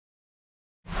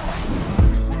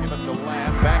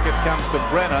comes to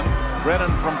Brennan.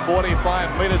 Brennan from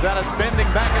 45 metres out, it's bending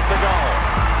back, it's a goal.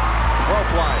 Well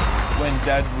played. When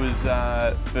Dad was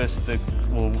first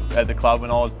at the club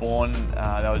when I was born,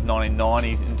 that was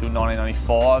 1990 until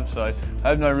 1995, so I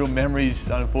have no real memories,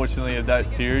 unfortunately, of that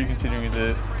period, considering it's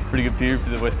a pretty good period for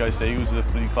the West Coast Eagles as a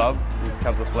footy club. There's a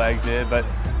couple of flags there, but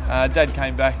Dad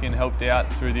came back and helped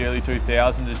out through the early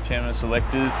 2000s as chairman of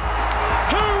selectors.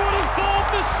 Who would have thought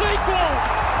the sequel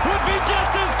would be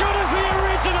just as good as the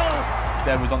original?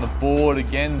 Dad was on the board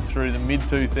again through the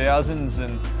mid-2000s,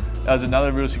 and that was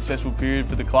another real successful period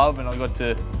for the club, and I got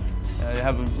to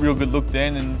have a real good look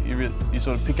then, and you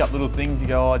sort of pick up little things. You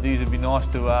go, oh geez, it'd be nice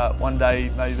to one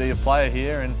day maybe be a player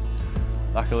here, and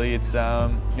luckily it's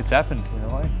happened in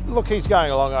a way. Look, he's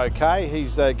going along okay.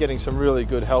 He's getting some really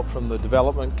good help from the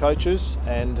development coaches,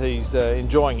 and he's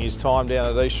enjoying his time down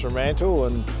at East Fremantle,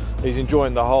 and he's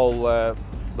enjoying the whole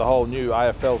new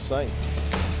AFL scene.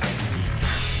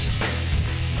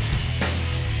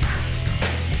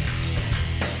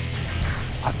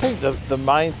 I think the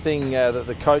main thing that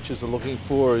the coaches are looking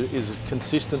for is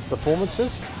consistent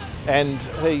performances, and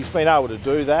he's been able to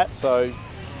do that. So,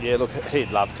 yeah, look,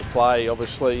 he'd love to play,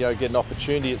 obviously, get an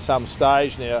opportunity at some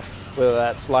stage. Now, whether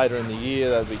that's later in the year,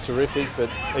 that'd be terrific, but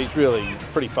he's really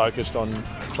pretty focused on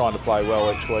trying to play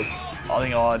well each week. I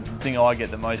think the thing I get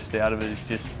the most out of it is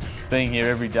just being here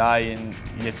every day, and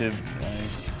you get to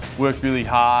work really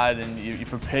hard, and you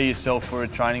prepare yourself for a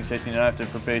training session. You don't have to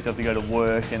prepare yourself to go to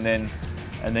work and then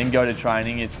go to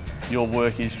training. It's your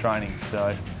work is training.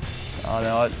 So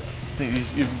I think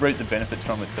you've reaped the benefits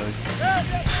from it too.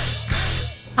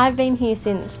 I've been here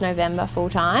since November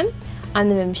full time. I'm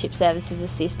the membership services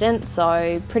assistant,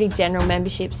 so pretty general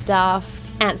membership stuff,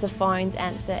 answer phones,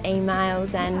 answer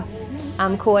emails,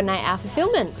 and coordinate our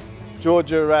fulfilment.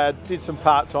 Georgia did some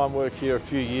part-time work here a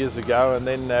few years ago, and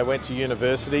then went to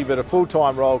university, but a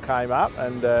full-time role came up,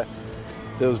 and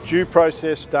there was due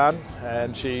process done,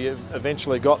 and she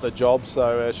eventually got the job,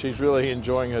 so she's really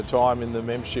enjoying her time in the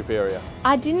membership area.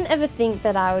 I didn't ever think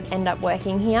that I would end up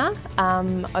working here.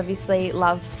 Obviously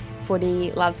love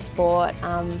footy, love sport.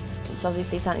 It's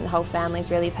obviously something the whole family is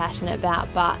really passionate about,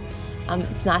 but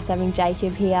it's nice having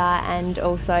Jacob here, and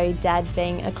also Dad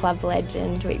being a club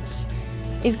legend, which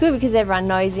is good because everyone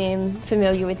knows him,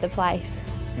 familiar with the place.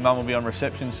 Mum will be on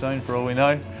reception soon for all we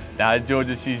know. No,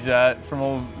 Georgia, she's, from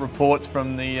all reports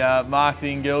from the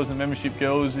marketing girls and membership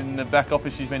girls in the back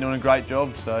office, she's been doing a great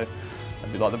job, so a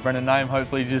bit like the Brennan name,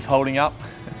 hopefully just holding up.